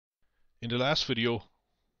In the last video,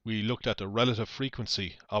 we looked at the relative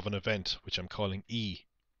frequency of an event, which I'm calling E.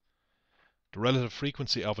 The relative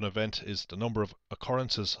frequency of an event is the number of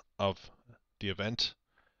occurrences of the event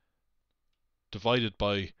divided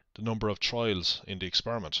by the number of trials in the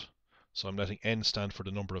experiment. So I'm letting n stand for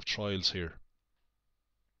the number of trials here.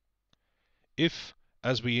 If,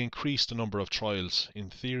 as we increase the number of trials,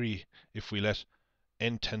 in theory, if we let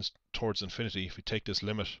n tends towards infinity, if we take this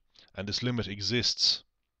limit, and this limit exists,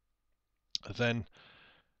 then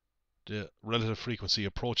the relative frequency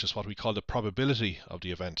approaches what we call the probability of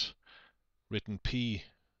the event, written P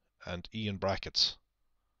and E in brackets.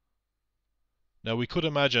 Now we could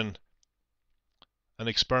imagine an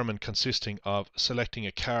experiment consisting of selecting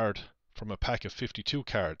a card from a pack of 52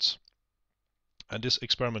 cards. And this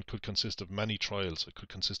experiment could consist of many trials. It could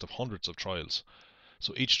consist of hundreds of trials.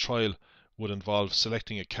 So each trial would involve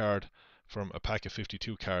selecting a card from a pack of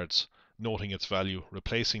 52 cards, noting its value,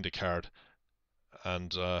 replacing the card,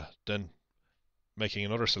 and then making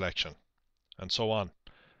another selection, and so on.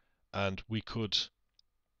 And we could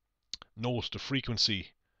note the frequency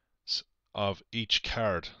of each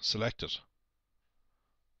card selected.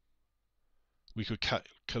 We could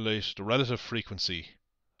calculate the relative frequency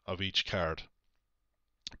of each card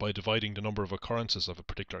by dividing the number of occurrences of a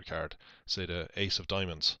particular card, say the Ace of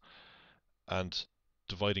Diamonds, and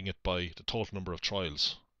dividing it by the total number of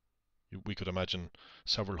trials. We could imagine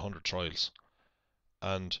several hundred trials.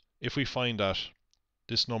 And if we find that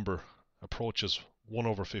this number approaches 1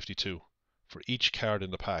 over 52 for each card in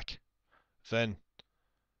the pack, then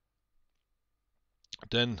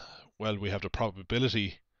well, we have the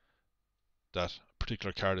probability that a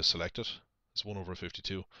particular card is selected, is 1 over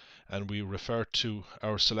 52, and we refer to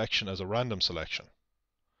our selection as a random selection.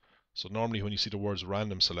 So normally when you see the words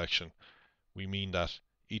random selection, we mean that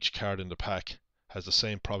each card in the pack has the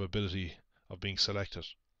same probability of being selected,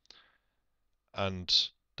 and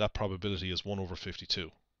that probability is 1 over 52.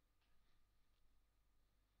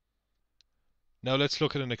 Now let's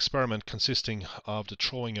look at an experiment consisting of the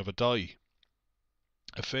throwing of a die.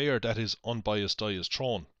 A fair, that is, unbiased die is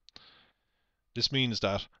thrown. This means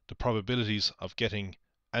that the probabilities of getting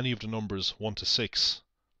any of the numbers 1 to 6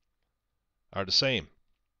 are the same.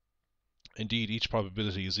 Indeed, each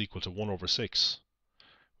probability is equal to 1 over 6,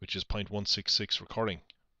 which is 0.166 recurring.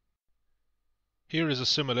 Here is a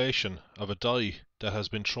simulation of a die that has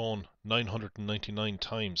been thrown 999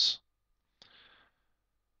 times.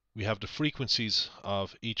 We have the frequencies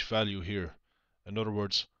of each value here. In other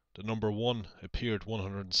words, the number 1 appeared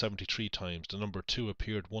 173 times, the number 2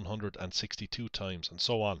 appeared 162 times, and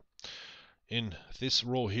so on. In this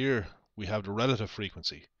row here, we have the relative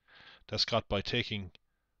frequency. That's got by taking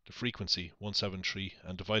the frequency, 173,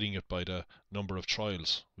 and dividing it by the number of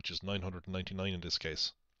trials, which is 999 in this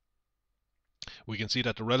case. We can see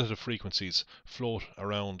that the relative frequencies float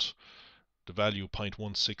around the value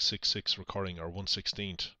 0.1666 recurring, or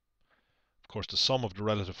 1/16. Of course, the sum of the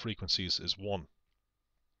relative frequencies is 1.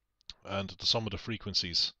 And the sum of the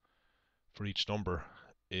frequencies for each number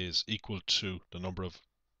is equal to the number of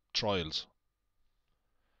trials.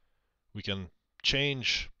 We can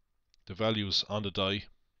change the values on the die,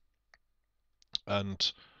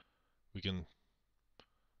 and we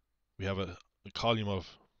have a column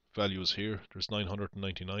of values here. There's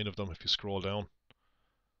 999 of them if you scroll down.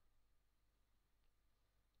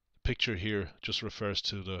 The picture here just refers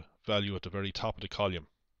to the value at the very top of the column.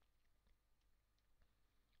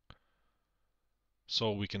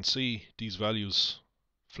 So we can see these values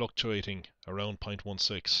fluctuating around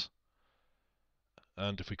 0.16.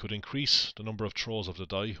 And if we could increase the number of throws of the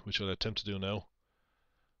die, which I'll attempt to do now,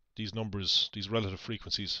 these numbers, these relative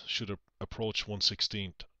frequencies, should approach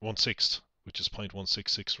 1/6, which is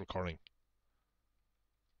 0.166 recurring.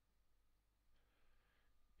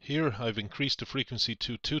 Here I've increased the frequency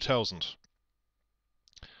to 2000,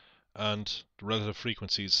 and the relative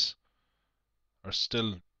frequencies are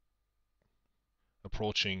still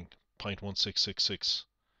approaching 0.1666.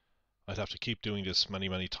 I'd have to keep doing this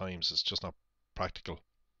many times. It's just not practical.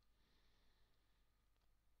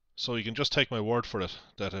 So you can just take my word for it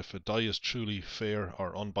that if a die is truly fair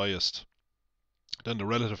or unbiased, then the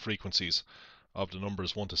relative frequencies of the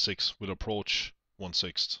numbers 1 to 6 will approach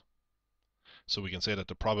 1/6. So we can say that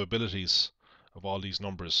the probabilities of all these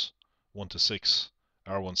numbers 1 to 6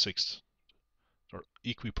 are 1/6. They're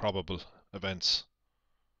equiprobable events.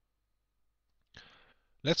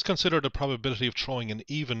 Let's consider the probability of throwing an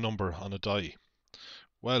even number on a die.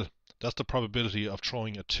 Well, that's the probability of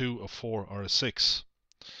throwing a 2, a 4, or a 6.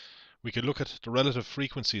 We could look at the relative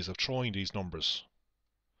frequencies of throwing these numbers.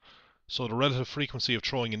 So the relative frequency of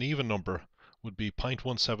throwing an even number would be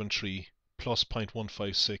 0.173 plus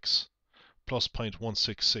 0.156 plus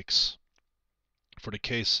 0.166 for the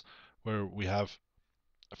case where we have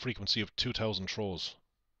a frequency of 2000 throws.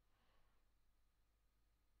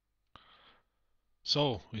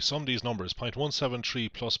 So we sum these numbers,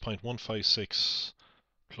 0.173 plus 0.156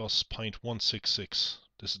 plus 0.166.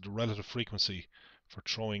 This is the relative frequency for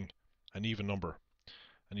throwing an even number.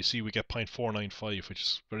 And you see we get 0.495, which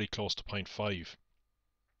is very close to 0.5.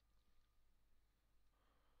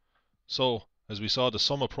 So, as we saw, the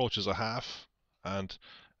sum approaches a half, and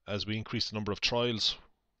as we increase the number of trials,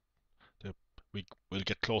 we will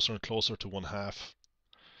get closer and closer to 1/2.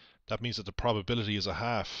 That means that the probability is a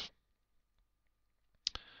half.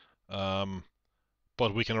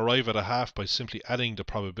 But we can arrive at a half by simply adding the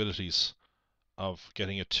probabilities of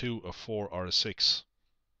getting a 2, a 4, or a 6.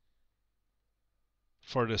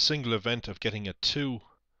 For the single event of getting a 2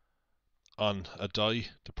 on a die,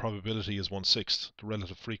 the probability is 1/6. The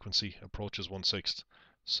relative frequency approaches 1/6.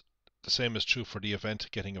 The same is true for the event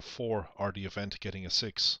getting a 4 or the event getting a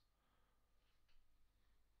 6.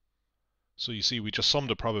 So you see, we just sum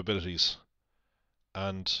the probabilities,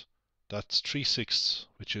 and that's 3/6,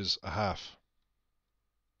 which is a half.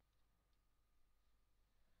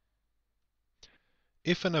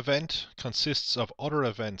 If an event consists of other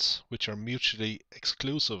events which are mutually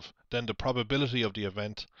exclusive, then the probability of the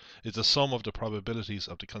event is the sum of the probabilities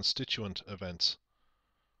of the constituent events.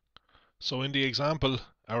 So in the example,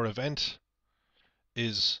 our event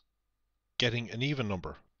is getting an even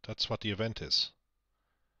number. That's what the event is.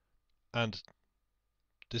 And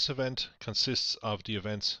this event consists of the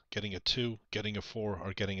events getting a 2, getting a 4,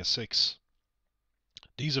 or getting a 6.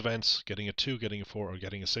 These events, getting a 2, getting a 4, or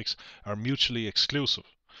getting a 6, are mutually exclusive,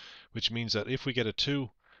 which means that if we get a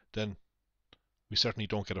 2, then we certainly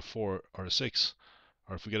don't get a 4 or a 6.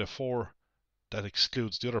 Or if we get a 4, that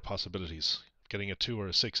excludes the other possibilities, getting a 2 or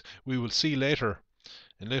a 6. We will see later,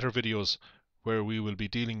 in later videos, where we will be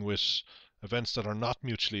dealing with events that are not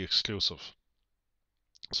mutually exclusive.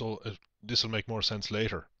 So this will make more sense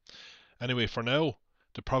later. Anyway, for now,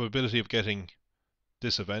 the probability of getting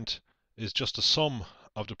this event is just the sum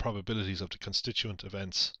of the probabilities of the constituent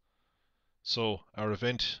events. So our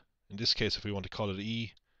event, in this case, if we want to call it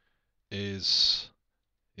E, is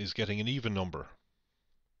getting an even number.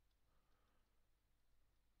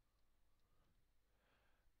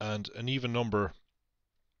 And an even number,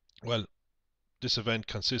 well, this event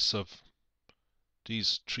consists of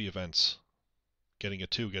these three events, getting a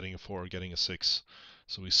 2, getting a 4, or getting a 6.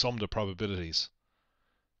 So we sum the probabilities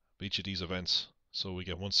of each of these events. So we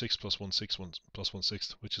get 1/6 plus 1/6 plus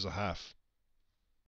 1/6, which is a half.